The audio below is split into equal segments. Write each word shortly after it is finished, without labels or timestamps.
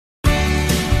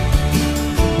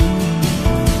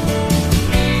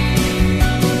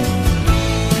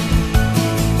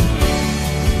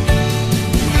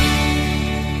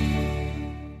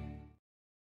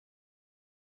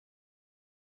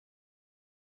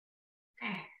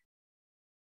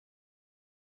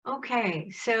Okay,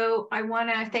 so I want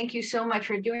to thank you so much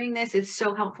for doing this. It's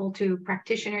so helpful to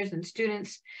practitioners and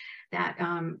students that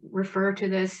refer to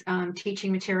this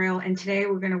teaching material. And today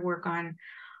we're going to work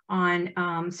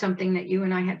on something that you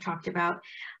and I had talked about.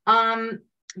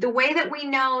 The way that we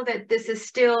know that this is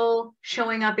still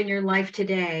showing up in your life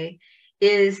today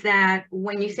is that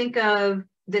when you think of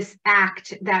this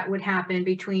act that would happen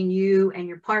between you and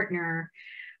your partner,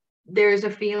 there's a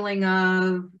feeling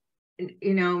of,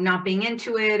 you know, not being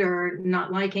into it or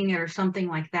not liking it or something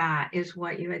like that is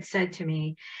what you had said to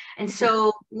me. And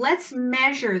so let's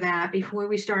measure that before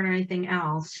we start anything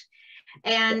else.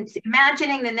 And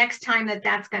imagining the next time that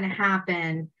that's going to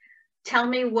happen, tell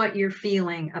me what you're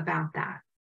feeling about that.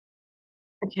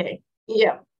 Okay,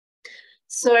 yeah.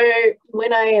 So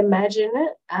when I imagine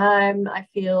it, I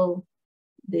feel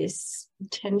this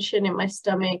tension in my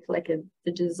stomach, like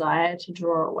the desire to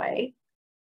draw away.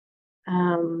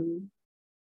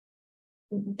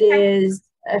 There's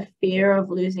a fear of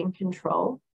losing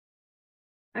control.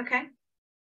 Okay.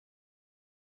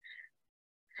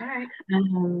 All right.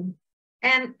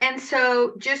 And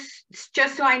so just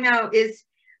so I know, is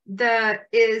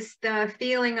the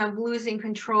feeling of losing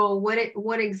control,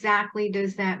 what exactly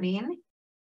does that mean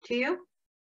to you?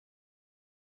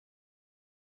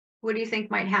 What do you think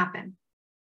might happen?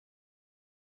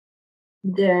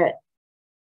 That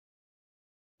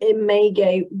it may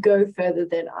go further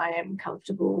than I am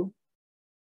comfortable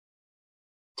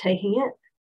taking it.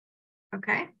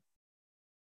 Okay.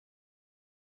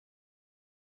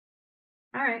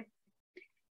 All right.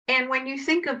 And when you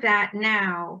think of that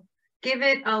now, give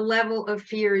it a level of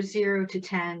fear 0 to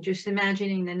 10, just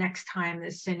imagining the next time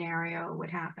this scenario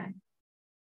would happen.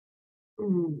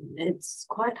 It's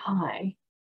quite high.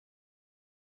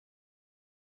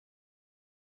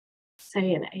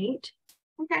 Say an 8.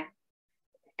 Okay.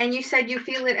 And you said you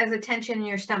feel it as a tension in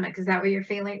your stomach. Is that what you're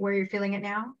feeling, where you're feeling it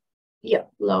now?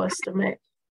 Yep, lower stomach.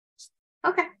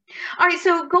 Okay. All right,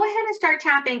 so go ahead and start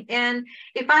tapping. And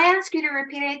if I ask you to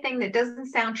repeat anything that doesn't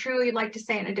sound true, you'd like to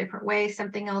say it in a different way,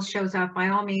 something else shows up, by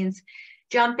all means,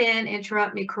 jump in,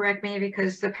 interrupt me, correct me,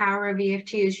 because the power of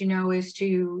EFT, as you know, is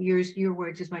to use your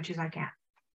words as much as I can.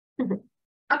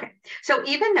 Okay, so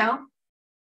even though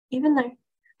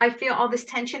I feel all this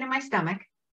tension in my stomach,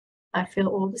 I feel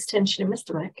all this tension in my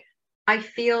stomach. I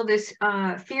feel this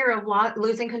fear of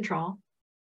losing control.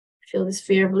 I feel this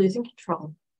fear of losing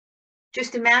control.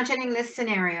 Just imagining this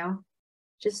scenario.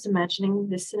 Just imagining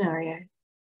this scenario.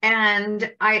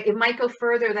 And it might go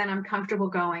further than I'm comfortable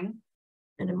going.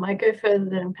 And it might go further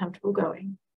than I'm comfortable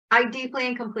going. I deeply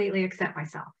and completely accept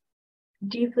myself.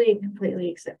 Deeply and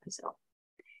completely accept myself.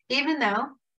 Even though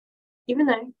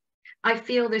I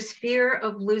feel this fear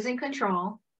of losing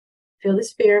control. Feel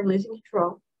this fear of losing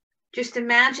control. Just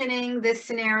imagining this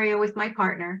scenario with my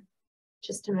partner.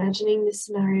 Just imagining this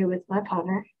scenario with my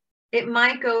partner. It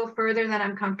might go further than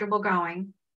I'm comfortable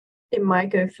going. It might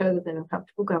go further than I'm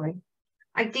comfortable going.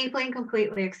 I deeply and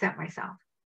completely accept myself.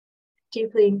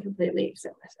 Deeply and completely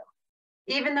accept myself.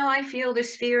 Even though I feel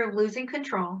this fear of losing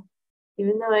control.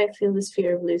 Even though I feel this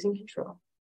fear of losing control.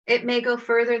 It may go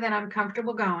further than I'm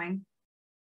comfortable going.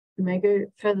 It may go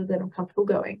further than I'm comfortable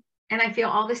going. And I feel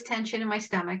all this tension in my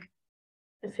stomach.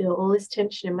 I feel all this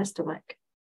tension in my stomach.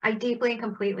 I deeply and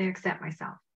completely accept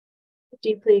myself.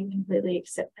 Deeply and completely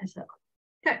accept myself.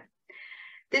 Good.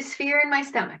 This fear in my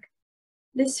stomach.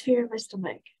 This fear in my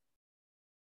stomach.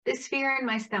 This fear in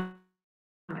my stomach.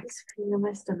 This fear in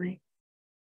my stomach.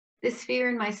 This fear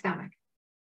in my stomach.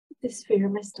 This fear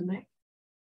in my stomach.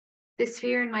 This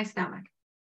fear in my stomach.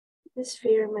 This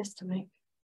fear in my stomach.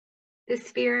 This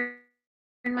fear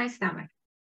in my stomach.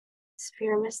 This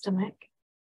fear in my stomach.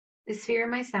 This fear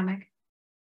in my stomach.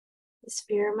 This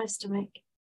fear in my stomach.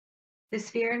 This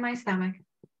fear in my stomach.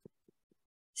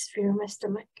 This fear in my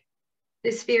stomach.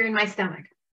 This fear in my stomach.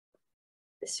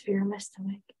 This fear in my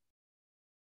stomach.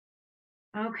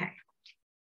 Okay.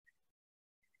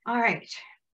 All right.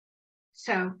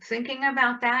 So thinking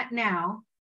about that now,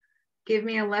 give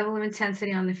me a level of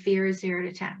intensity on the fear 0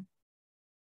 to 10.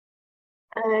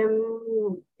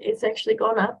 It's actually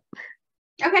gone up.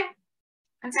 Okay.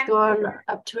 It's gone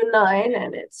up to a 9,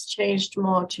 and it's changed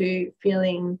more to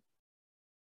feeling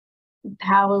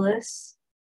powerless.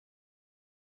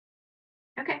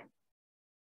 Okay.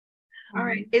 All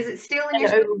right. Is it still in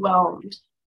your overwhelmed?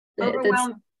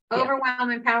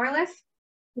 Overwhelmed and powerless?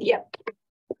 Yep.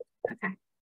 Okay.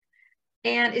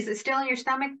 And is it still in your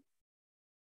stomach?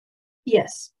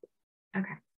 Yes.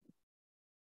 Okay.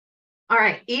 All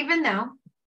right. Even though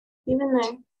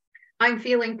I'm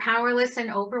feeling powerless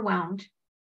and overwhelmed.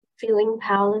 Feeling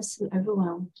powerless and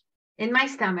overwhelmed. In my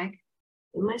stomach.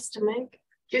 In my stomach.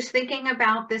 Just thinking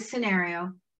about this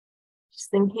scenario.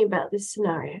 Just thinking about this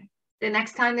scenario. The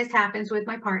next time this happens with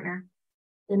my partner.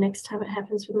 The next time it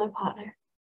happens with my partner.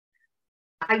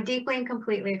 I deeply and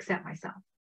completely accept myself.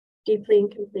 Deeply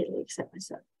and completely accept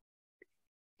myself.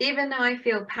 Even though I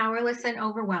feel powerless and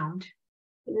overwhelmed.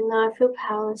 Even though I feel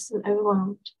powerless and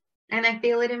overwhelmed. And I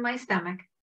feel it in my stomach.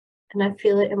 And I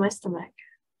feel it in my stomach.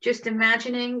 Just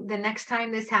imagining the next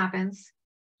time this happens.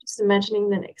 Just imagining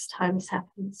the next time this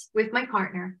happens. With my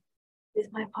partner.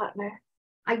 With my partner.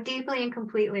 I deeply and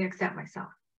completely accept myself.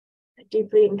 I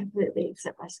deeply and completely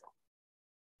accept myself.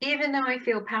 Even though I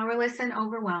feel powerless and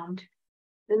overwhelmed.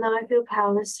 Even though I feel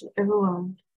powerless and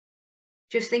overwhelmed.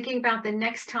 Just thinking about the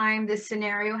next time this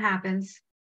scenario happens.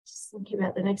 Just thinking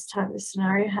about the next time this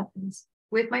scenario happens.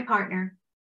 With my partner.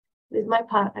 With my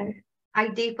partner. I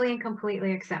deeply and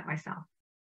completely accept myself.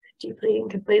 I deeply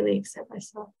and completely accept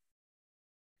myself.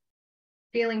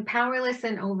 Feeling powerless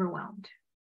and overwhelmed.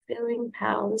 Feeling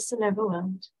powerless and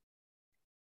overwhelmed.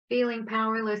 Feeling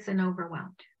powerless and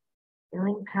overwhelmed.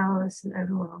 Feeling powerless and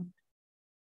overwhelmed.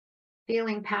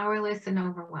 Feeling powerless and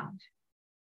overwhelmed.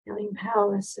 Feeling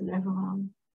powerless and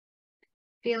overwhelmed.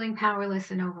 Feeling powerless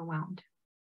and overwhelmed.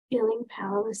 Feeling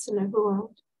powerless and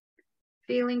overwhelmed.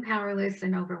 Feeling powerless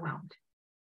and overwhelmed.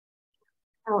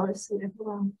 Powerless and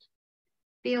overwhelmed.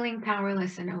 Feeling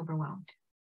powerless and overwhelmed.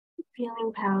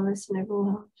 Feeling powerless and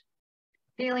overwhelmed.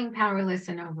 Feeling powerless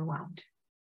and overwhelmed.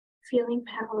 Feeling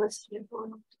powerless and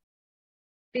overwhelmed.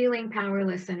 Feeling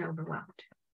powerless and overwhelmed.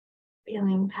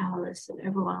 Feeling powerless and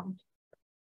overwhelmed.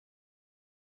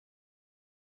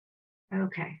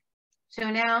 Okay. So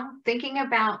now thinking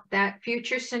about that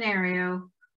future scenario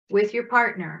with your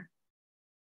partner.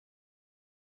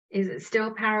 Is it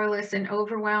still powerless and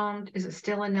overwhelmed? Is it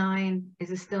still a 9?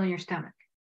 Is it still in your stomach?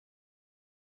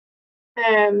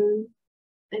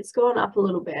 It's gone up a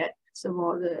little bit, so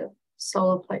more the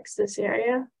solar plexus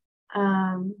area.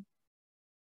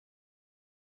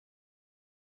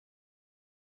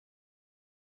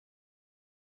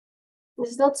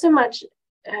 There's not so much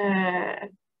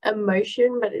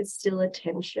emotion, but it's still a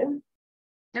tension.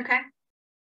 Okay.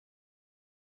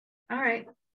 All right.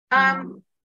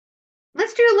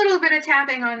 Let's do a little bit of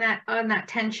tapping on that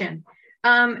tension.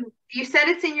 You said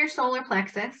it's in your solar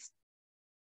plexus.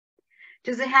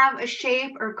 Does it have a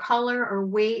shape or color or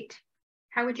weight?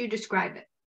 How would you describe it?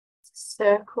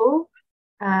 Circle,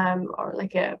 or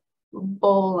like a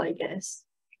ball, I guess.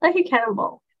 Like a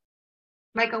cannonball.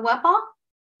 Like a what ball?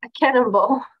 A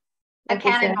cannonball. A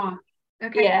cannonball.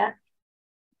 Okay. Yeah.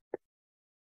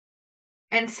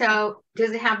 And so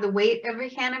does it have the weight of a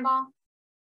cannonball?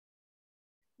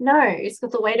 No, it's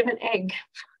got the weight of an egg.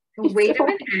 The weight of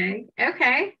an egg.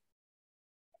 Okay.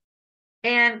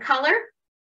 And color?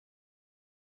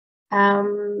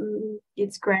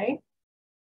 It's grey.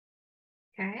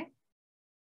 Okay.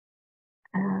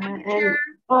 And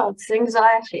it's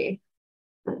anxiety.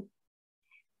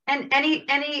 And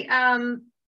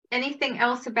anything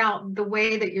else about the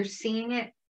way that you're seeing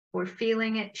it or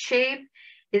feeling it? Shape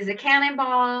is a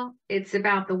cannonball. It's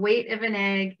about the weight of an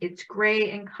egg. It's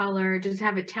gray in color. Does it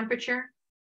have a temperature?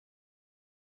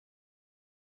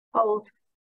 Cold.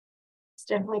 It's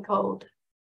definitely cold.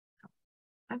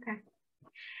 Okay.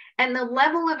 And the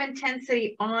level of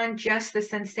intensity on just the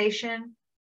sensation?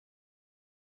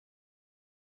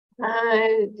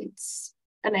 It's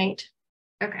an 8.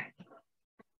 Okay.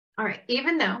 All right.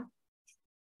 Even though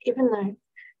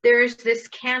there's this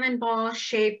cannonball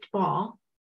shaped ball.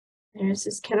 There's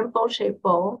this cannonball shaped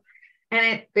ball.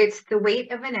 And it's the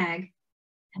weight of an egg.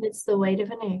 And it's the weight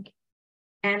of an egg.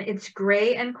 And it's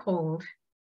gray and cold.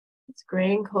 It's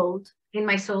gray and cold. In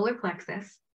my solar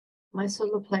plexus. My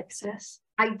solar plexus.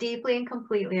 I deeply and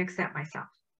completely accept myself.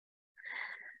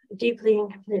 Deeply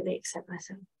and completely accept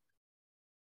myself.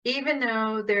 Even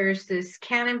though there's this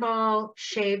cannonball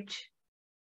shaped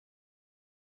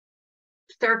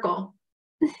circle.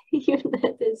 Even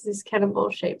though there's this cannonball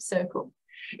shaped circle.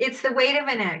 It's the weight of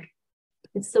an egg.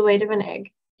 It's the weight of an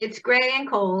egg. It's gray and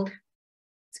cold.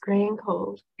 It's gray and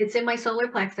cold. It's in my solar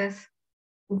plexus.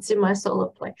 It's in my solar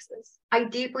plexus. I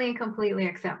deeply and completely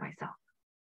accept myself.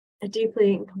 I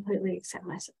deeply and completely accept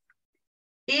myself.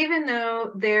 Even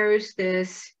though there's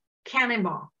this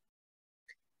cannonball.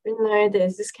 Even though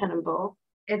there's this cannonball.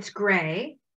 It's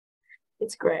gray.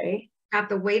 It's gray. Got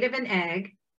the weight of an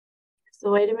egg. It's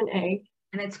the weight of an egg.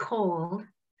 And it's cold.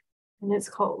 And it's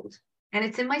cold. And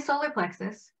it's in my solar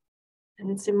plexus.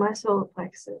 And it's in my solar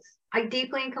plexus. I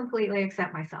deeply and completely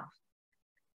accept myself.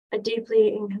 I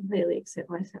deeply and completely accept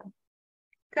myself.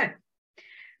 Good.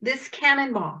 This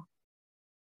cannonball.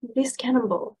 This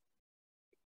cannonball.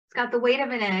 It's got the weight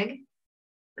of an egg.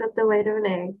 Got the weight of an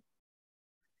egg.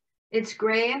 It's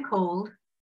gray and cold.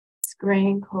 It's gray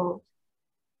and cold.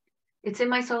 It's in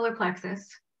my solar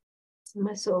plexus. It's in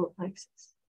my solar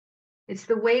plexus. It's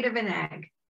the weight of an egg.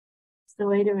 It's the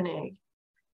weight of an egg.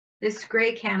 This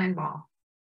gray cannonball.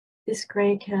 This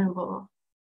gray cannonball.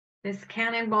 This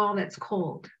cannonball that's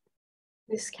cold.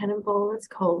 This cannonball that's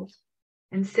cold.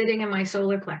 And sitting in my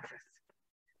solar plexus.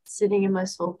 Sitting in my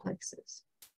solar plexus.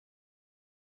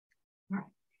 All right.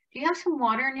 Do you have some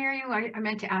water near you? I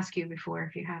meant to ask you before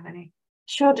if you have any.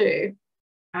 Sure do.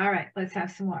 All right, let's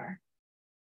have some water.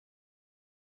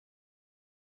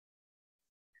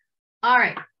 All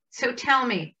right, so tell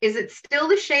me, is it still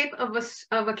the shape of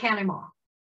a cannonball?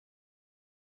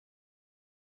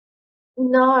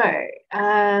 No,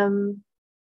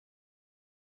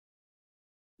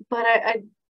 but I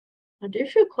do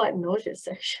feel quite nauseous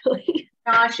actually.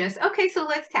 Nauseous. Okay, so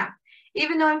let's tap.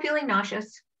 Even though I'm feeling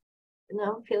nauseous,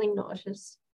 No, I'm feeling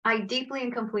nauseous. I deeply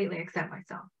and completely accept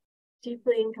myself.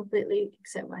 Deeply and completely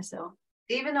accept myself.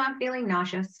 Even though I'm feeling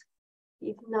nauseous,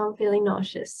 Even though I'm feeling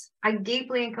nauseous. I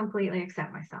deeply and completely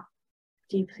accept myself.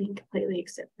 Deeply and completely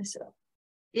accept myself.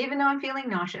 Even though I'm feeling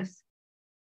nauseous,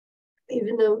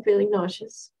 Even though I'm feeling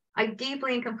nauseous. I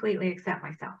deeply and completely accept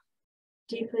myself.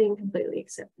 Deeply and completely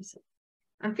accept myself.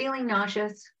 I'm feeling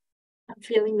nauseous. I'm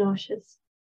feeling nauseous.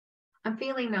 I'm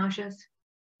feeling nauseous.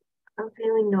 I'm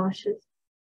feeling nauseous.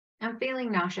 I'm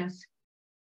feeling nauseous.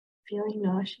 Feeling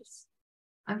nauseous.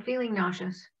 I'm feeling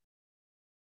nauseous.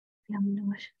 Feeling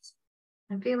nauseous.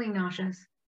 I'm feeling nauseous.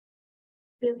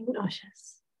 Feeling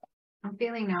nauseous. I'm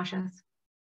feeling nauseous.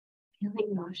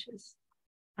 Feeling nauseous.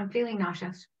 I'm feeling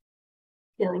nauseous.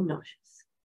 Feeling nauseous.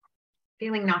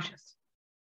 Feeling nauseous.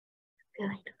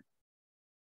 Feeling nauseous.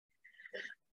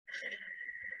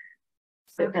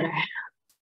 So Okay. better.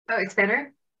 Oh, it's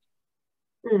better?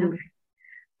 Mm. Okay.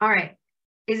 All right.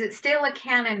 Is it still a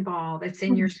cannonball that's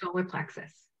in your solar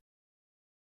plexus?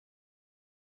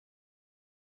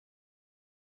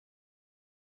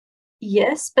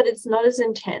 Yes, but it's not as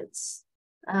intense.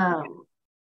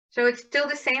 So it's still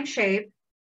the same shape.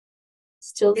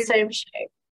 Still the same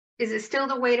shape. Is it still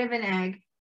the weight of an egg?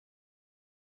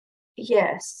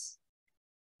 Yes.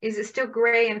 Is it still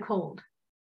gray and cold?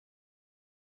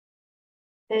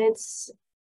 It's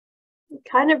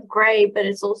kind of gray, but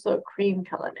it's also a cream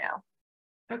color now.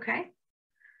 Okay.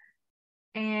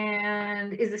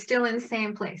 And is it still in the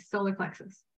same place, solar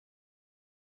plexus?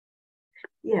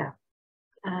 Yeah.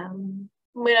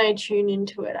 When I tune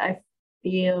into it, I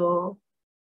feel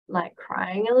like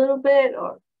crying a little bit,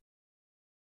 or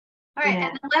All right, yeah.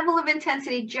 and the level of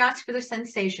intensity just for the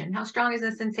sensation. How strong is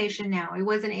the sensation now? It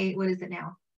was an 8. What is it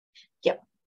now? Yep.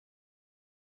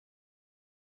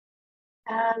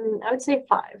 I would say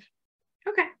 5.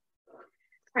 Okay. All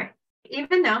right.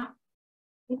 Even though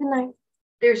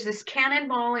there's this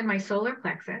cannonball in my solar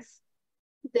plexus.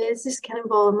 There's this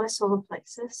cannonball in my solar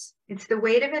plexus. It's the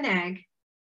weight of an egg.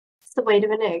 It's the weight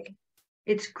of an egg.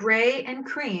 It's gray and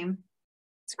cream.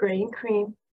 It's gray and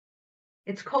cream.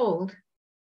 It's cold.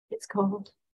 It's cold.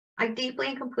 I deeply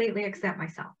and completely accept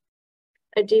myself.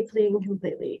 I deeply and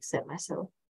completely accept myself.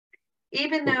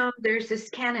 Even though there's this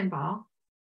cannonball.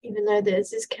 Even though there's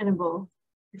this cannonball.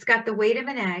 It's got the weight of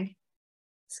an egg.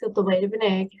 It's got the weight of an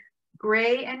egg.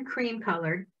 Gray and cream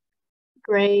colored.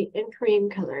 Gray and cream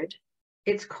colored.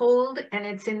 It's cold and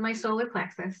it's in my solar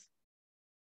plexus.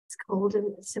 It's cold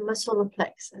and it's in my solar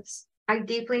plexus. I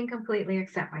deeply and completely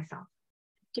accept myself.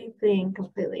 Deeply and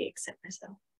completely accept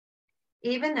myself.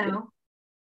 Even though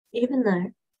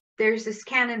there's this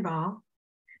cannonball.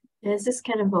 There's this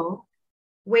cannonball.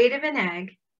 Weight of an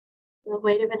egg. The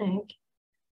weight of an egg.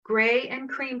 Gray and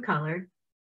cream colored.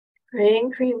 Gray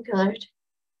and cream colored.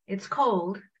 It's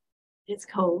cold. It's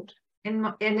cold.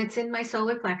 And it's in my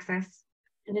solar plexus.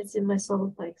 And it's in my solar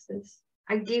plexus.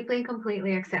 I deeply and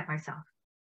completely accept myself.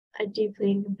 I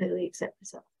deeply and completely accept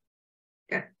myself.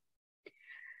 Good.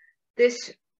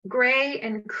 This gray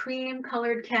and cream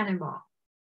colored cannonball.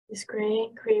 This gray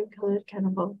and cream colored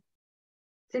cannonball.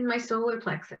 It's in my solar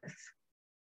plexus.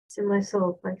 It's in my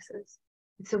solar plexus.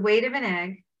 It's the weight of an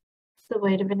egg. It's the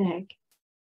weight of an egg.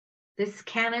 This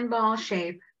cannonball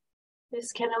shape.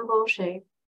 This cannonball shape.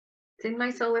 It's in my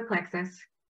solar plexus.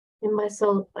 In my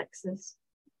solar plexus.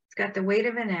 It's got the weight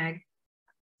of an egg.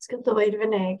 It's got the weight of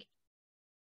an egg.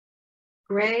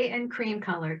 Gray and cream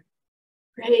colored.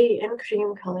 Gray and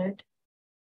cream colored.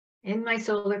 In my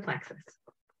solar plexus.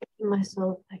 In my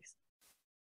solar plexus.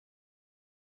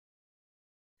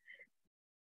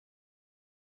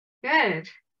 Good.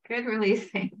 Good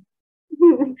releasing.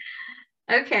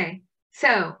 Okay.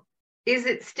 So is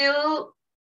it still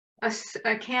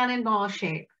a cannonball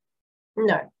shape?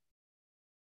 No.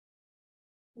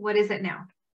 What is it now?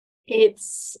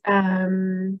 It's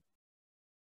kind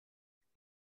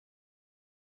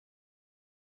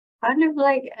of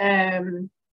like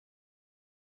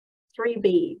 3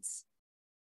 beads.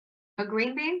 A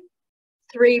green bean?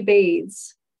 3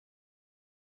 beads.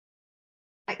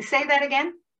 Say that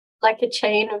again. Like a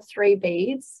chain of 3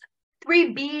 beads.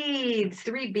 3 beads.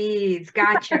 3 beads.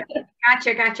 Gotcha.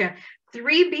 Gotcha.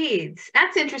 3 beads.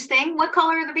 That's interesting. What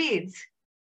color are the beads?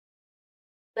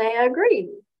 They are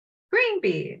green. Green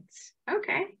beads.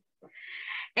 Okay.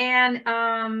 And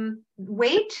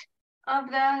weight of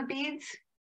the beads?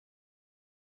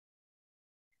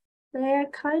 They're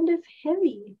kind of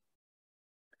heavy.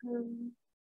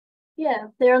 Yeah,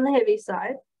 they're on the heavy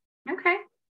side. Okay.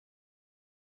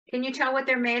 Can you tell what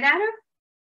they're made out of?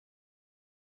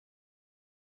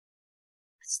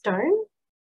 Stone.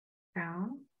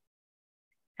 Stone.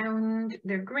 And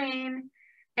they're green.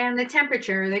 And the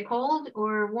temperature, are they cold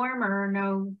or warm or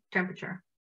no temperature?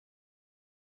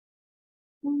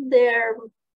 They're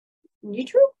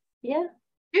neutral. Yeah.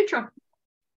 Neutral.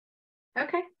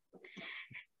 Okay.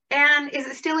 And is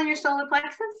it still in your solar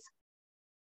plexus?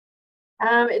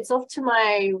 It's off to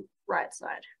my right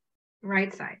side.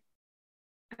 Right side.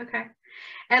 Okay.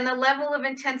 And the level of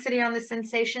intensity on the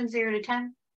sensation, 0 to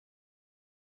 10?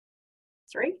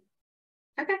 3.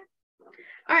 Okay.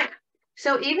 All right.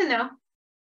 So even though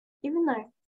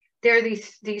there are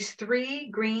these 3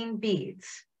 green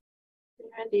beads,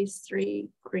 there are these 3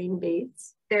 green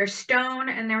beads. They're stone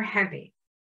and they're heavy.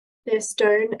 They're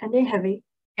stone and they're heavy.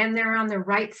 And they're on the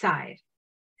right side.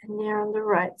 And they're on the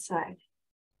right side.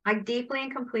 I deeply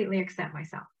and completely accept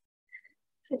myself.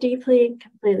 I deeply and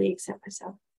completely accept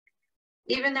myself.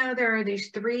 Even though there are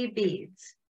these 3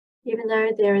 beads. Even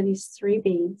though there are these 3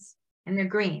 beads. And they're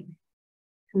green.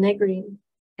 And they're green.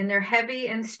 And they're heavy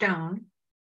and stone.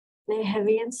 They're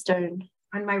heavy and stone.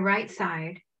 On my right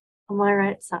side. On my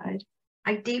right side.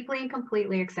 I deeply and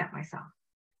completely accept myself.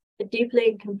 I deeply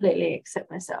and completely accept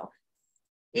myself.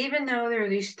 Even though there are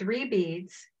these 3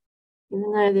 beads.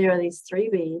 Even though there are these 3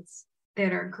 beads.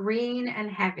 That are green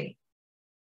and heavy.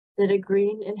 That are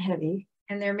green and heavy.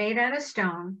 And they're made out of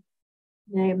stone.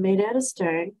 They're made out of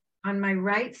stone. On my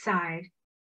right side.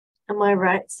 On my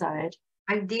right side.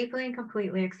 I deeply and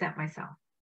completely accept myself.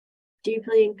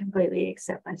 Deeply and completely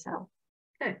accept myself.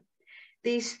 Good.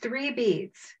 These 3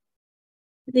 beads.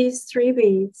 These 3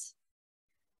 beads.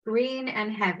 Green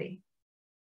and heavy.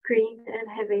 Green and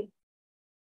heavy.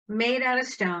 Made out of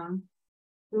stone.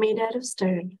 Made out of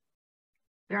stone.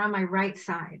 They're on my right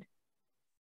side.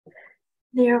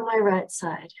 They're on my right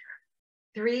side.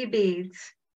 3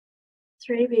 beads.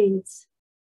 3 beads.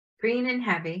 Green and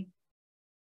heavy.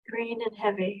 Green and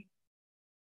heavy.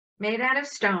 Made out of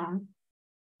stone.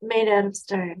 Made out of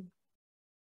stone.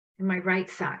 On my right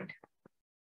side.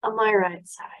 On my right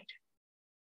side.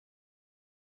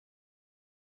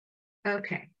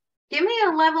 Okay. Give me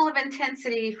a level of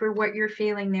intensity for what you're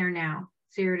feeling there now.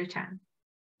 0 to 10.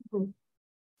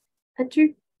 A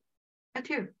 2. A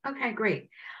 2. Okay, great.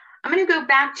 I'm going to go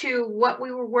back to what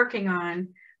we were working on,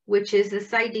 which is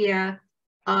this idea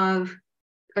of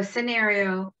a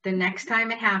scenario the next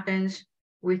time it happens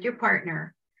with your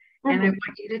partner. And I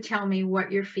want you to tell me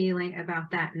what you're feeling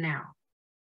about that now.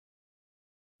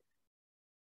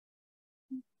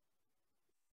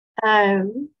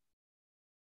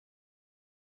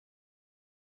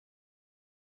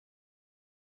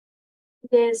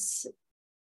 There's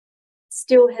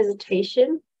still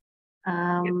hesitation.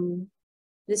 Yep.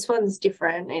 This one's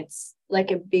different. It's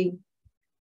like a big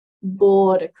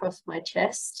board across my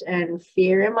chest and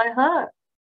fear in my heart.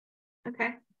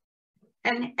 Okay.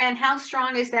 And how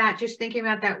strong is that? Just thinking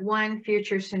about that one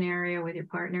future scenario with your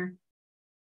partner.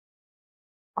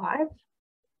 5.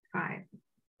 5.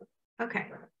 Okay.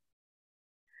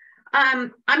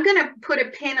 I'm going to put a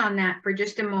pin on that for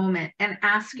just a moment and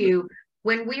ask you,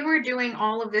 when we were doing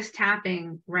all of this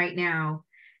tapping right now,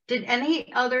 did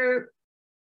any other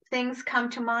things come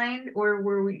to mind, or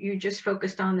were you just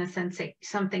focused on the sensation?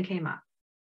 Something came up?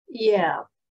 Yeah.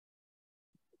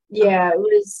 Yeah, it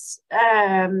was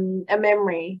a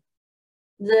memory.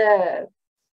 The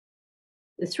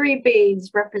 3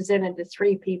 beads represented the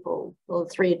 3 people, or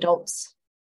 3 adults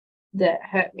that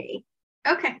hurt me.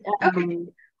 Okay. Okay.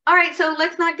 All right. So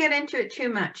let's not get into it too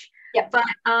much. Yeah. But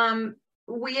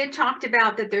we had talked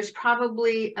about that there's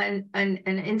probably an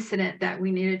incident that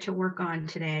we needed to work on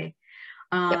today.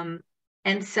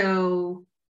 And so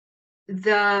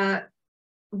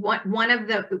one of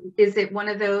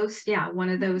those? Yeah, one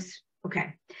of those.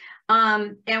 Okay.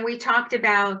 And we talked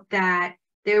about that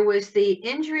there was the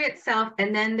injury itself,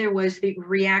 and then there was the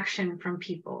reaction from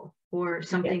people, or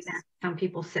something that some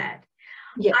people said.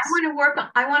 Yes.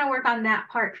 I want to work on that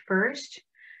part first.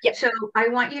 Yep. So I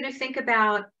want you to think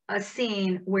about a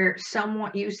scene where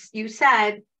someone, you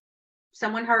said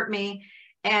someone hurt me,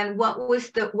 and what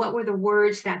were the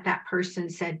words that that person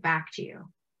said back to you?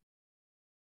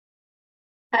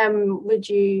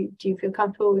 Do you feel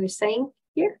comfortable with saying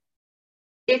here?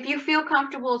 If you feel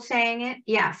comfortable saying it,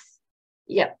 yes.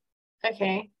 Yep.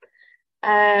 Okay.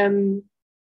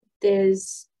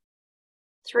 There's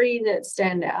 3 that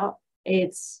stand out.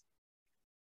 It's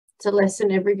a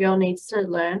lesson every girl needs to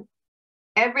learn.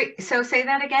 So say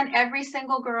that again. Every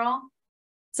single girl.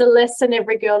 It's a lesson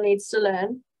every girl needs to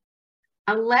learn.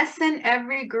 A lesson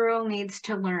every girl needs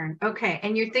to learn. Okay.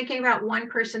 And you're thinking about one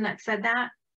person that said that?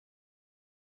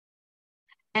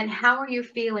 And how are you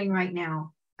feeling right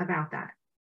now about that?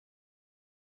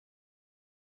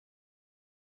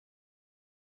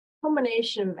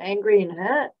 Combination of angry and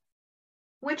hurt.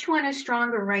 Which one is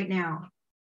stronger right now?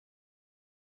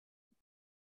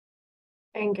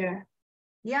 Anger.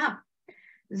 Yeah.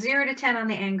 0 to 10 on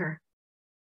the anger.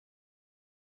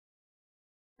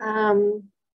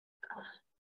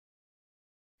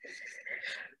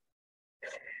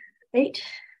 8.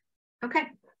 Okay.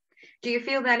 Do you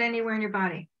feel that anywhere in your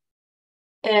body?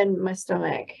 And my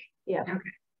stomach. Yeah.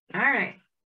 Okay. All right.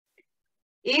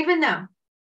 Even though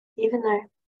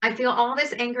I feel all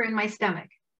this anger in my stomach.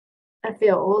 I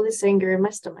feel all this anger in my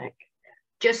stomach.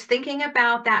 Just thinking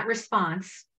about that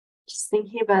response. Just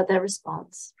thinking about that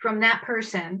response. From that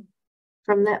person.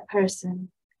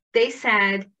 They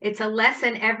said, it's a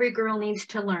lesson every girl needs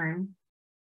to learn.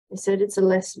 They said it's a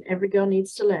lesson every girl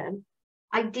needs to learn.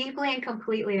 I deeply and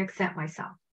completely accept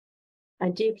myself. I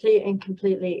deeply and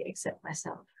completely accept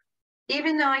myself.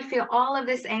 Even though I feel all of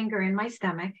this anger in my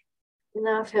stomach. And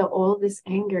now I feel all this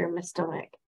anger in my stomach.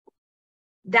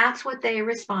 That's what they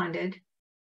responded.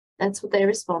 That's what they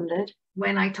responded.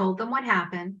 When I told them what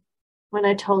happened. When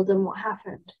I told them what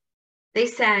happened. They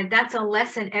said, that's a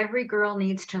lesson every girl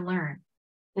needs to learn.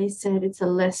 They said it's a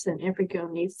lesson every girl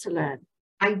needs to learn.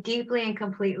 I deeply and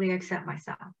completely accept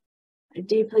myself. I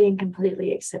deeply and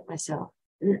completely accept myself.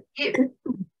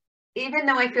 Even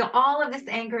though I feel all of this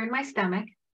anger in my stomach.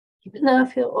 Even though I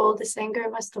feel all this anger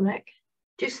in my stomach.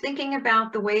 Just thinking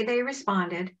about the way they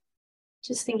responded.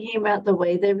 Just thinking about the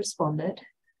way they responded.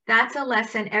 That's a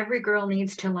lesson every girl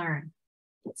needs to learn.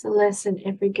 It's a lesson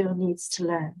every girl needs to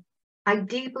learn. I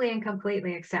deeply and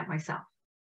completely accept myself.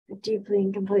 I deeply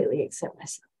and completely accept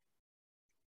myself.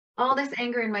 All this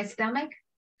anger in my stomach.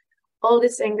 All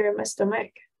this anger in my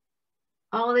stomach.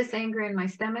 All this anger in my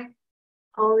stomach.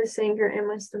 All this anger in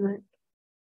my stomach.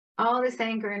 All this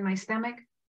anger in my stomach.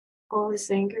 All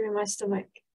this anger in my stomach.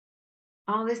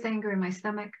 All this anger in my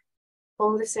stomach.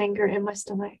 All this anger in my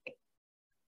stomach.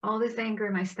 All this anger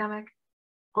in my stomach.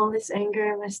 All this anger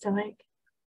in my stomach.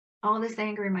 All this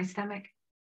anger in my stomach.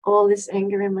 All this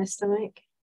anger in my stomach.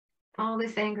 All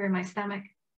this anger in my stomach.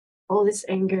 All this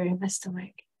anger in my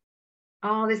stomach.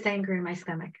 All this anger in my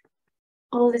stomach.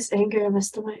 All this anger in my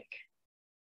stomach.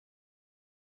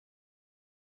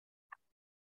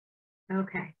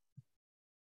 Okay.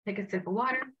 Take a sip of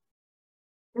water.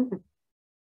 Mm-hmm.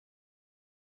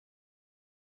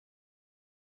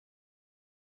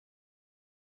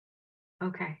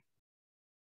 Okay.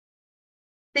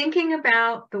 Thinking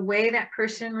about the way that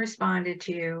person responded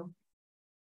to you,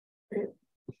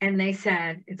 and they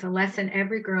said, it's a lesson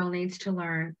every girl needs to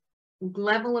learn.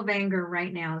 Level of anger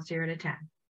right now, 0 to 10.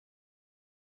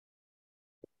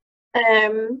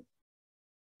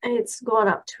 It's gone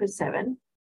up to a 7.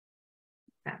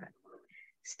 7.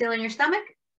 Still in your stomach?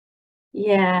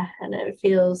 Yeah, and it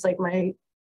feels like my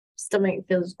stomach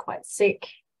feels quite sick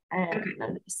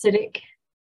and acidic.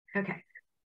 Okay.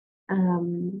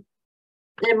 And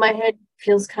my head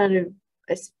feels kind of,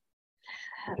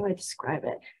 how do I describe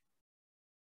it?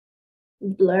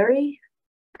 Blurry.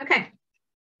 Okay.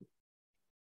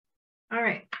 All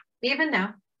right. Even though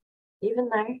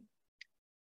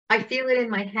I feel it in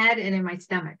my head and in my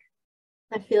stomach.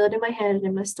 I feel it in my head and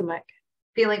in my stomach.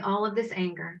 Feeling all of this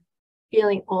anger.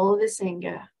 Feeling all of this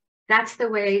anger. That's the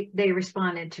way they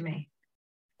responded to me.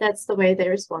 That's the way they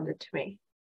responded to me.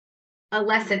 A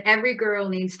lesson every girl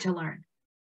needs to learn.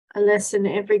 A lesson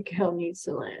every girl needs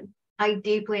to learn. I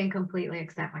deeply and completely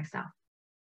accept myself.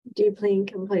 Deeply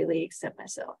and completely accept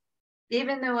myself.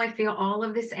 Even though I feel all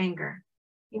of this anger.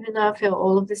 Even though I feel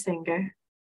all of this anger.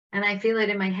 And I feel it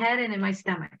in my head and in my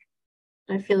stomach.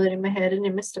 I feel it in my head and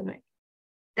in my stomach.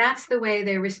 That's the way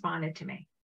they responded to me.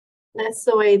 That's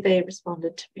the way they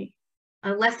responded to me.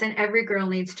 A lesson every girl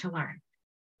needs to learn.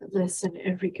 A lesson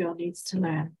every girl needs to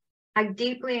learn. I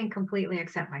deeply and completely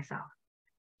accept myself.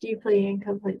 Deeply and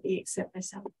completely accept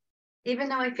myself. Even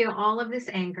though I feel all of this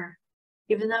anger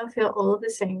even though I feel all of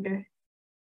this anger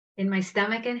in my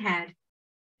stomach and head,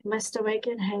 in my stomach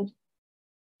and head,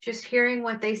 just hearing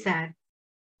what they said,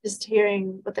 just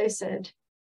hearing what they said,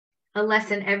 a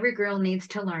lesson every girl needs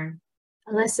to learn.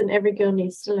 a lesson every girl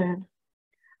needs to learn.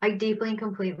 I deeply and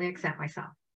completely accept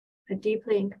myself. I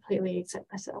deeply and completely accept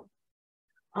myself.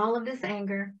 All of this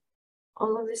anger,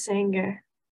 All of this anger,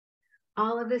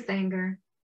 all of this anger,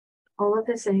 all of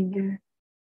this anger,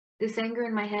 this anger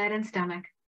in my head and stomach,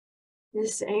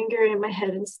 this anger in my head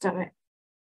and stomach,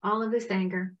 all of this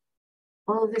anger,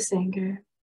 all of this anger,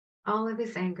 all of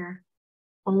this anger,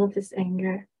 all of this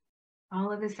anger,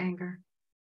 all of this anger,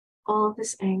 all of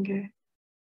this anger,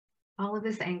 all of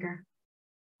this anger,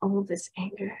 all of this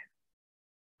anger,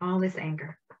 all this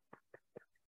anger.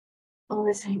 all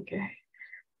this anger.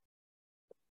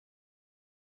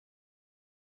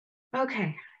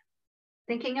 Okay.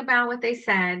 Thinking about what they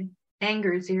said,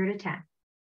 anger 0 to 10.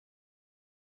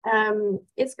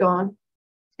 It's gone.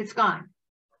 It's gone.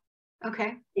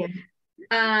 Okay. Yeah.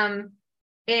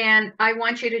 And I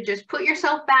want you to just put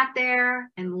yourself back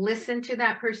there and listen to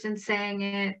that person saying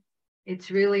it.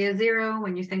 It's really a 0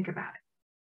 when you think about it.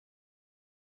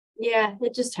 Yeah,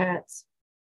 it just hurts.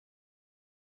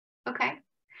 Okay.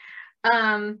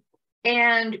 And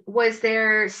was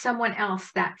there someone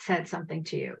else that said something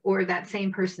to you, or that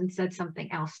same person said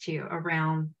something else to you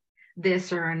around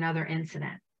this or another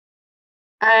incident?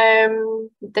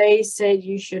 They said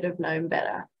you should have known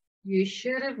better. You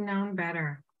should have known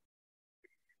better.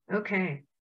 Okay.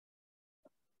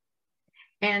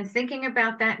 And thinking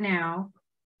about that now,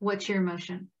 what's your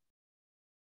emotion?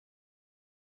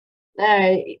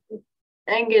 Anger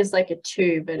is like a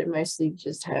 2, but it mostly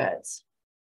just hurts.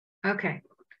 Okay.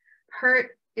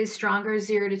 Hurt is stronger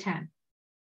 0 to 10.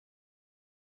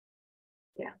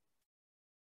 Yeah.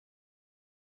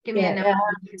 Give me a number.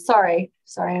 Sorry,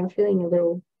 I'm feeling a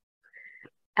little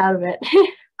out of it.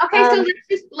 Okay, so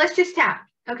let's just tap.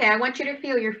 Okay, I want you to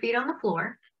feel your feet on the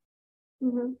floor.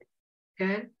 Mm-hmm.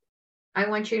 Good. I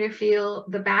want you to feel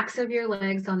the backs of your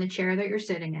legs on the chair that you're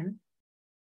sitting in.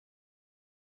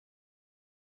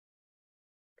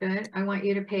 Good. I want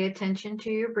you to pay attention to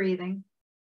your breathing.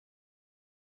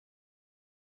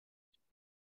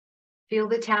 Feel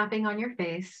the tapping on your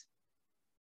face.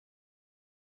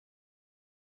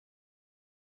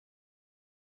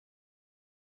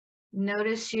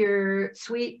 Notice your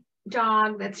sweet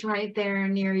dog that's right there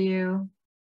near you,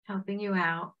 helping you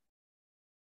out.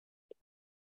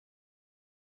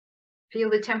 Feel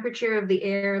the temperature of the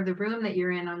air of the room that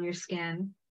you're in on your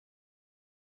skin.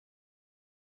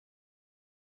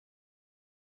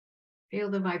 Feel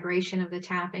the vibration of the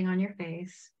tapping on your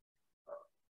face.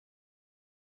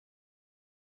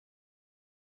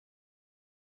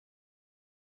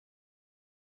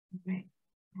 Okay.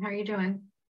 How are you doing?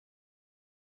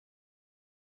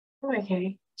 Okay,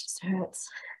 it just hurts.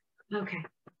 Okay.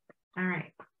 All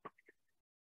right.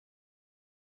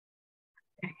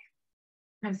 Okay.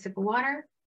 Have a sip of water.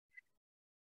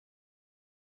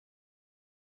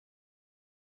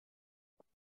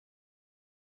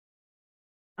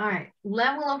 All right.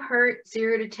 Level of hurt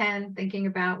 0 to 10, thinking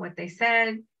about what they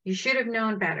said. You should have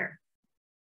known better.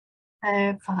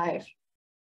 5.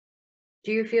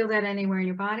 Do you feel that anywhere in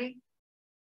your body?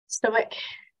 Stomach.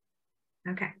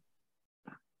 Okay.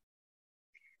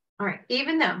 All right.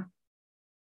 Even though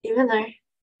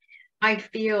I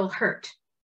feel hurt,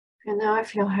 I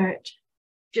feel hurt,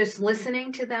 just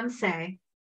listening to them say,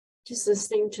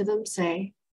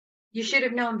 you should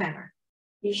have known better.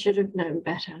 You should have known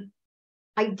better.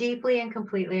 I deeply and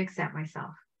completely accept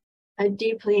myself. I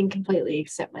deeply and completely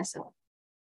accept myself.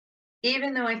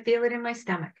 Even though I feel it in my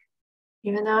stomach.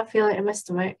 Even though I feel it in my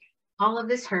stomach. All of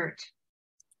this hurt.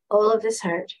 All of this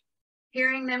hurt.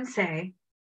 Hearing them say,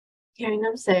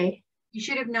 you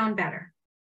should have known better.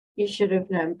 You should have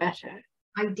known better.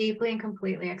 I deeply and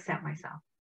completely accept myself.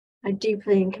 I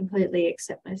deeply and completely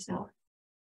accept myself.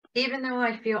 Even though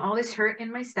I feel all this hurt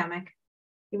in my stomach.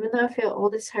 Even though I feel all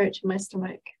this hurt in my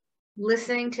stomach.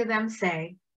 Listening to them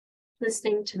say,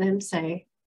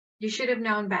 you should have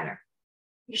known better.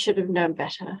 You should have known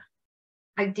better.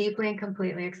 I deeply and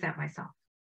completely accept myself.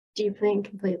 Deeply and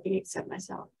completely accept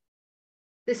myself.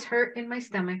 This hurt in my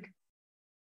stomach.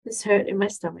 This hurt in my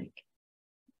stomach.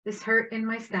 This hurt in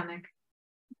my stomach.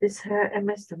 This hurt in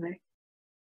my stomach.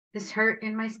 This hurt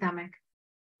in my stomach.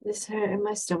 This hurt in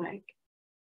my stomach.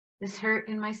 This hurt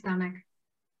in my stomach.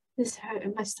 This hurt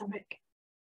in my stomach.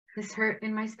 This hurt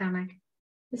in my stomach.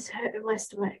 This hurt in my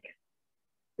stomach.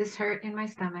 This hurt in my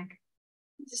stomach.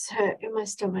 This hurt in my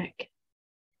stomach.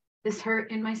 This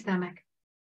hurt in my stomach.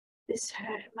 This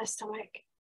hurt in my stomach.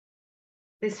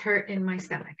 This hurt in my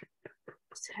stomach.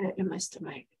 This hurt in my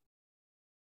stomach.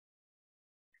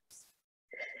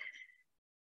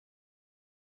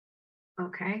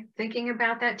 Okay. Thinking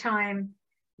about that time,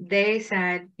 they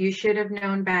said you should have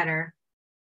known better.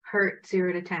 Hurt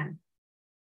 0 to 10.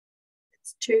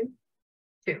 It's 2.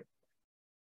 2.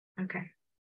 Okay.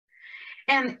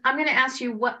 And I'm going to ask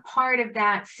you, what part of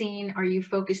that scene are you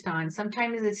focused on?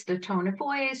 Sometimes it's the tone of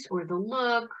voice or the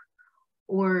look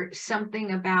or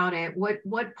something about it.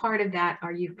 What part of that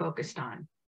are you focused on?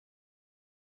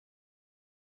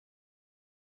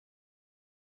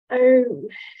 Oh,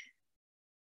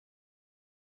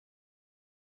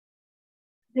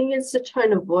 I think it's the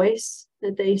tone of voice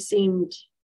that they seemed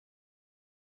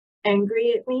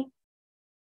angry at me.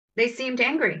 They seemed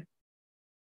angry.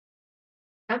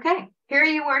 Okay. Here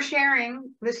you were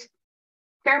sharing this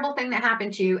terrible thing that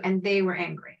happened to you and they were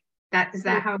angry. Is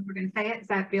that how we're going to say it? Does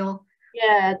that feel?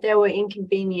 Yeah, they were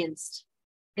inconvenienced.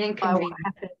 By what Inconvenient.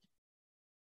 happened.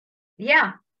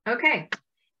 Yeah. Okay.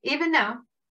 Even though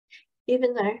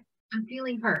I'm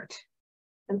feeling hurt.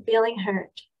 I'm feeling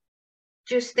hurt.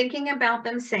 Just thinking about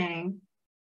them saying,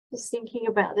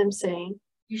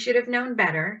 you should have known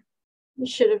better. You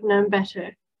should have known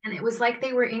better. And it was like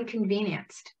they were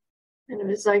inconvenienced. And it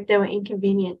was like they were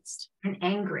inconvenienced. And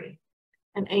angry.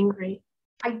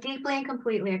 I deeply and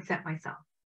completely accept myself.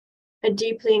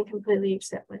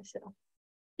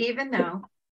 Even though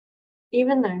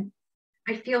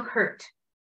I feel hurt.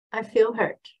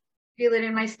 Feel it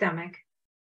in my stomach.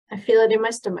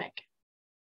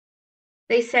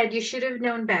 They said you should have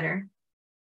known better.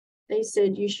 And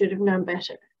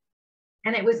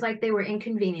it was like they were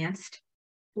inconvenienced.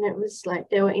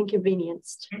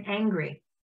 And angry.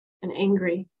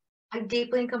 I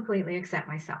deeply and completely accept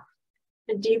myself.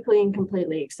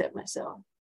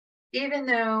 Even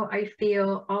though I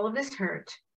feel all of this hurt.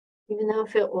 In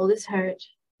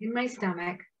my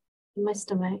stomach.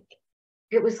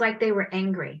 It was like they were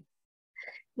angry.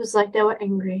 Like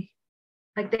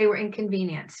they were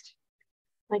inconvenienced.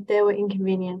 I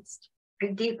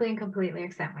deeply and completely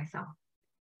accept myself.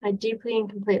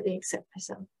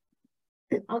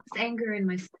 All this anger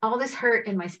in all this hurt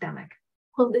in my stomach.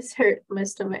 All this hurt in my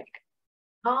stomach.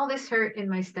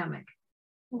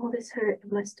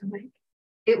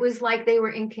 It was like they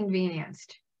were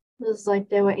inconvenienced.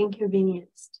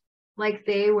 Like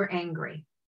they were angry.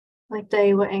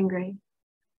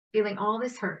 Feeling all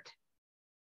this hurt.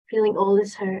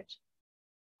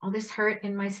 All this hurt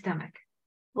in my stomach.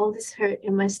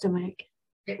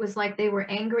 It was like they were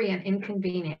angry and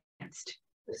inconvenienced.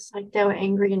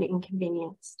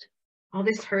 All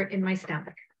this hurt in my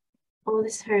stomach.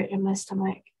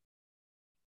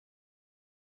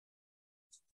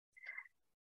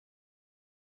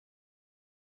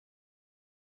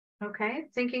 Okay,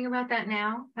 thinking about that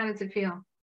now, how does it feel?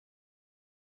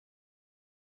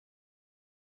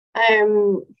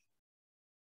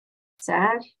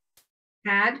 Sad.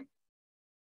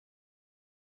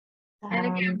 And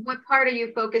again, what part are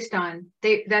you focused on?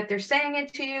 That they're saying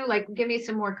it to you? Like, give me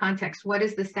some more context. What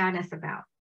is the sadness about?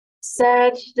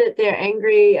 Sad that they're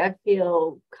angry. I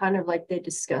feel kind of like they're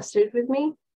disgusted with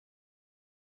me.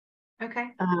 Okay.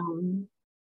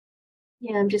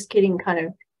 Yeah, I'm just getting kind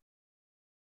of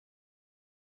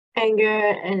anger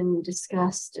and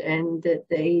disgust, and that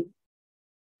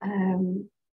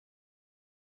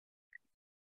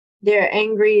they're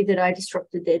angry that I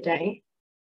disrupted their day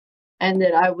and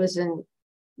that I wasn't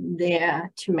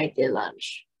there to make their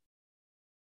lunch.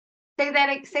 Say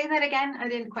that again. I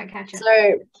didn't quite catch it.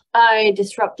 So I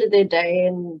disrupted their day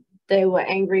and they were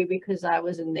angry because I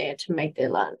wasn't there to make their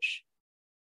lunch.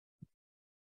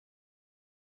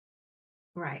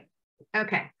 Right.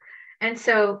 Okay. And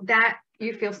so that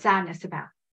you feel sadness about.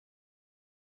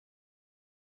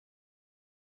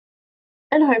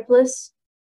 And hopeless.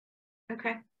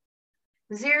 Okay.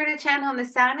 0 to 10 on the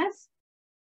sadness?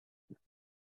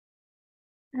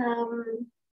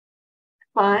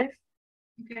 5.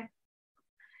 Okay.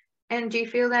 And do you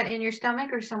feel that in your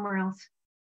stomach or somewhere else?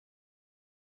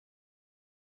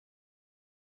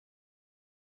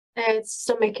 It's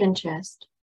stomach and chest.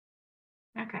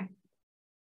 Okay.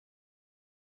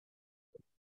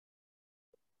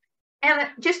 And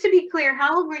just to be clear,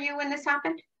 how old were you when this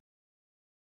happened?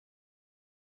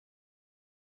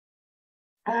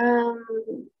 I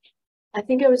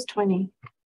think it was 20.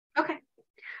 Okay.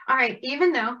 All right.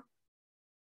 Even though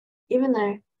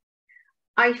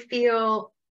I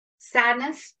feel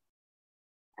sadness.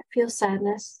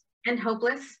 And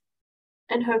hopeless.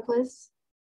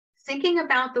 Thinking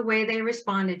about the way they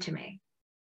responded to me.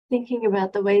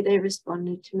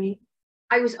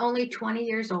 I was only 20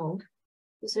 years old.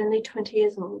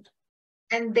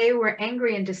 And they were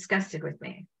angry and disgusted with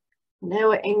me. And they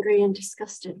were angry and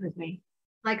disgusted with me.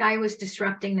 Like I was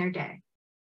disrupting their day.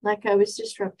 Like I was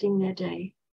disrupting their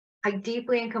day. I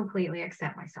deeply and completely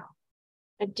accept myself.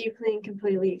 I deeply and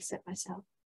completely accept myself.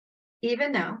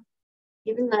 Even though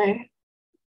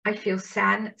I feel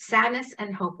sadness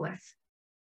and hopeless.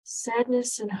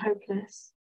 Sadness and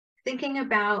hopeless. Thinking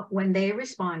about when they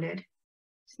responded.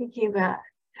 Thinking about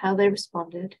how they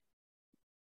responded.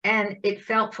 And it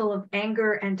felt full of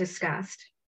anger and disgust.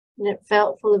 And it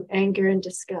felt full of anger and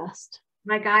disgust.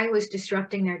 Like I was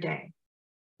disrupting their day.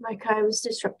 Like I was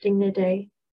disrupting their day.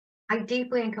 I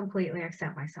deeply and completely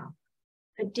accept myself.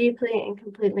 I deeply and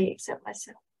completely accept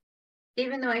myself.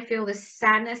 Even though I feel this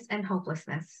sadness and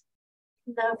hopelessness.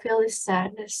 Now I feel this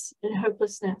sadness and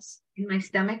hopelessness. In my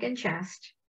stomach and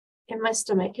chest. In my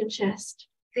stomach and chest.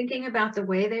 Thinking about the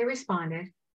way they responded.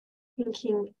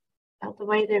 Thinking about the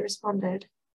way they responded.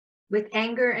 With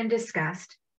anger and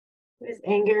disgust. With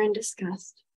anger and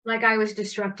disgust. Like I was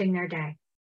disrupting their day.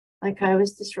 Like I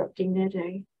was disrupting their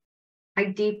day. I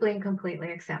deeply and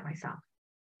completely accept myself.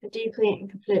 I deeply and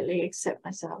completely accept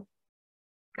myself.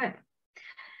 Good.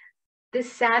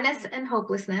 This sadness and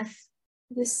hopelessness.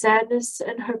 This sadness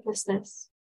and hopelessness.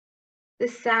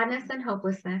 This sadness and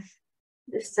hopelessness.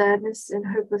 This sadness and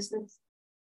hopelessness.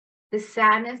 This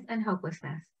sadness and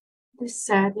hopelessness. This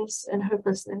sadness and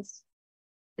hopelessness.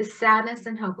 This sadness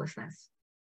and hopelessness.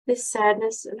 This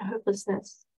sadness and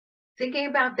hopelessness. Thinking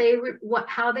about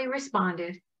how they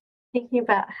responded. Thinking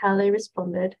about how they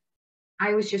responded.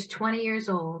 I was just 20 years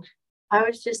old. I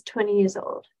was just 20 years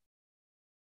old.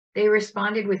 They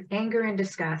responded with anger and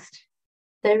disgust.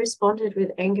 They responded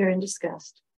with anger and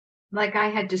disgust. Like I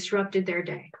had disrupted their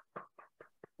day.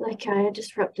 Like I had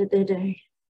disrupted their day.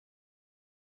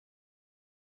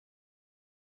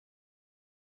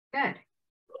 Good.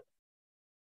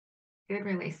 Good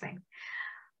releasing.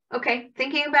 Okay,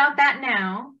 thinking about that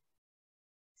now.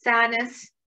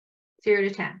 Sadness, 0 to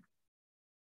 10.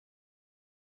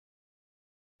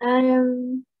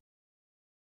 I'm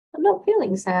not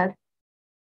feeling sad.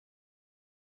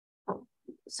 Oh,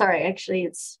 sorry, actually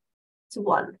it's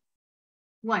 1.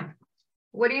 1.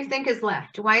 What do you think is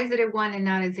left? Why is it a 1 and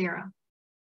not a 0?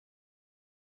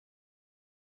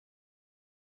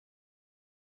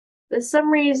 For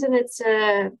some reason it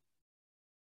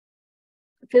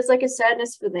feels like a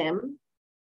sadness for them.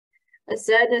 A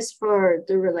sadness for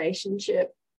the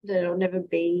relationship that it'll never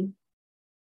be.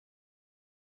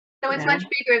 So it's much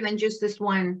bigger than just this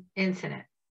one incident.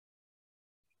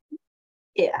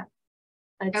 Yeah,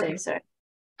 I'd say so.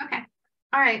 Okay.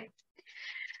 All right.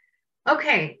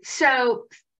 Okay. So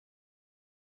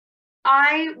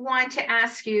I want to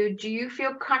ask you, do you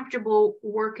feel comfortable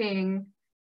working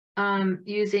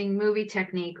using movie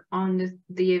technique on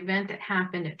the event that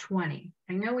happened at 20?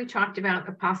 I know we talked about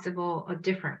a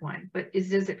different one, but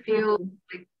does it feel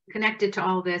like connected to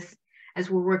all this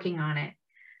as we're working on it,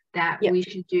 that we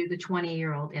should do the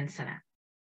 20-year-old incident?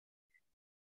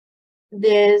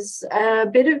 There's a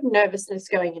bit of nervousness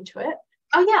going into it.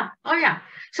 Oh yeah.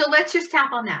 So let's just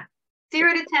tap on that.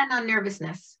 0 to 10 on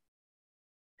nervousness.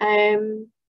 5.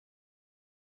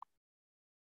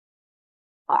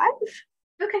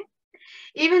 Okay.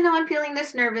 Even though I'm feeling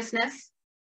this nervousness.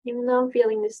 Even though I'm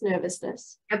feeling this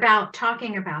nervousness. About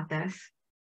talking about this.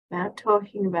 About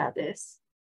talking about this.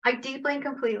 I deeply and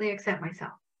completely accept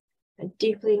myself. I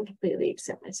deeply and completely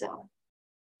accept myself.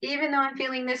 Even though I'm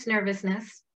feeling this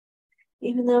nervousness.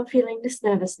 Even though I'm feeling this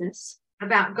nervousness.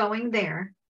 About going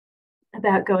there.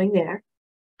 About going there.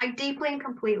 I deeply and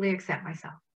completely accept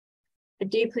myself. I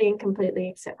deeply and completely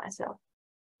accept myself.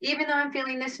 Even though I'm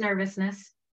feeling this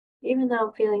nervousness. Even though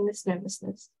I'm feeling this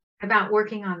nervousness. About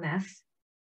working on this.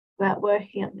 About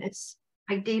working on this.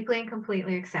 I deeply and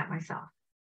completely accept myself.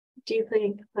 Deeply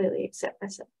and completely accept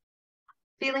myself.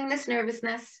 Feeling this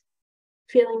nervousness.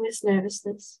 Feeling this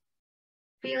nervousness.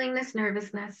 Feeling this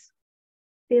nervousness.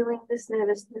 Feeling this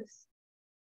nervousness.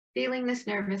 Feeling this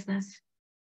nervousness.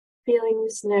 Feeling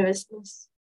this nervousness.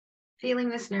 Feeling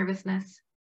this nervousness.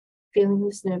 Feeling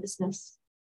this nervousness.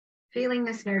 Feeling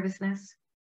this nervousness.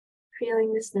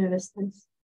 Feeling this nervousness.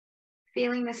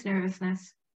 Feeling this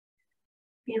nervousness.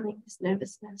 Feeling this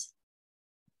nervousness.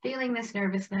 Feeling this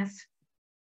nervousness.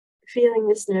 Feeling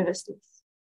this nervousness.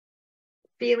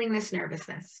 Feeling this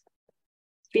nervousness.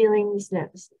 Feeling this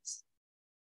nervousness.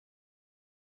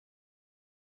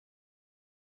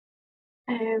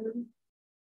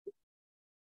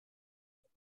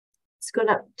 It's gone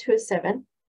up to a 7.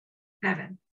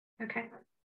 7. Okay.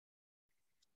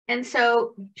 And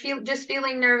so just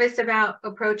feeling nervous about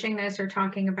approaching this or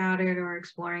talking about it or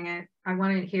exploring it. I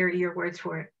want to hear your words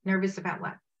for it. Nervous about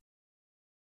what?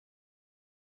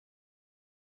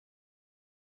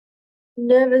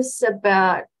 nervous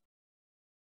about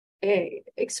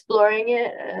exploring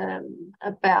it,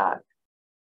 about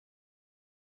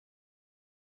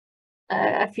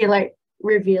I feel like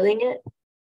revealing it.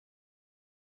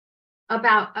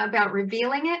 About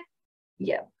revealing it?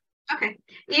 Yeah. Okay.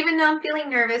 Even though I'm feeling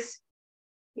nervous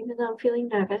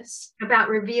about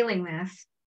revealing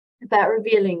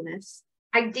this,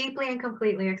 I deeply and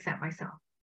completely accept myself.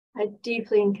 I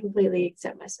deeply and completely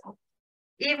accept myself.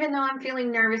 Even though I'm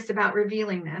feeling nervous about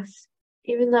revealing this,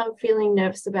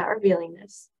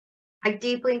 I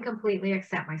deeply and completely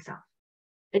accept myself.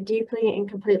 I deeply and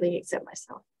completely accept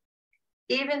myself.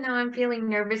 Even though I'm feeling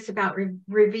nervous about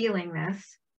revealing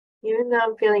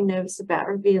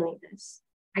this,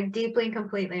 I deeply and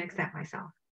completely accept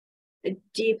myself. I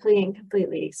deeply and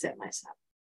completely accept myself.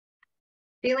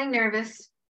 Feeling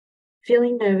nervous,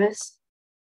 Feeling nervous,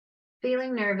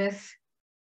 feeling nervous,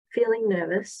 feeling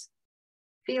nervous,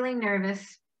 feeling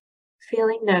nervous,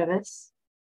 feeling nervous,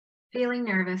 feeling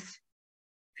nervous,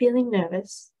 feeling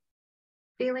nervous,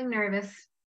 feeling nervous,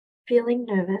 feeling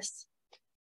nervous,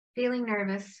 feeling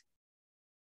nervous,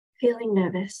 feeling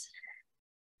nervous,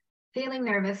 feeling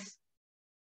nervous,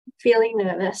 feeling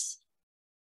nervous,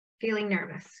 feeling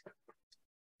nervous.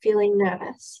 feeling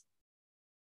nervous.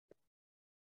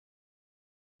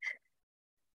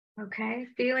 Okay,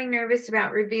 feeling nervous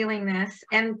about revealing this.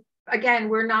 And again,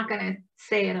 we're not going to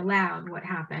say it aloud what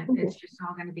happened. It's just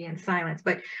all going to be in silence.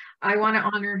 But I want to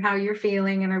honor how you're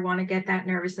feeling, and I want to get that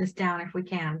nervousness down if we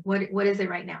can. What is it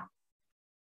right now?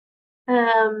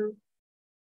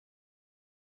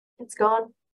 It's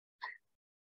gone.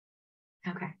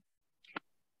 Okay.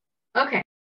 Okay.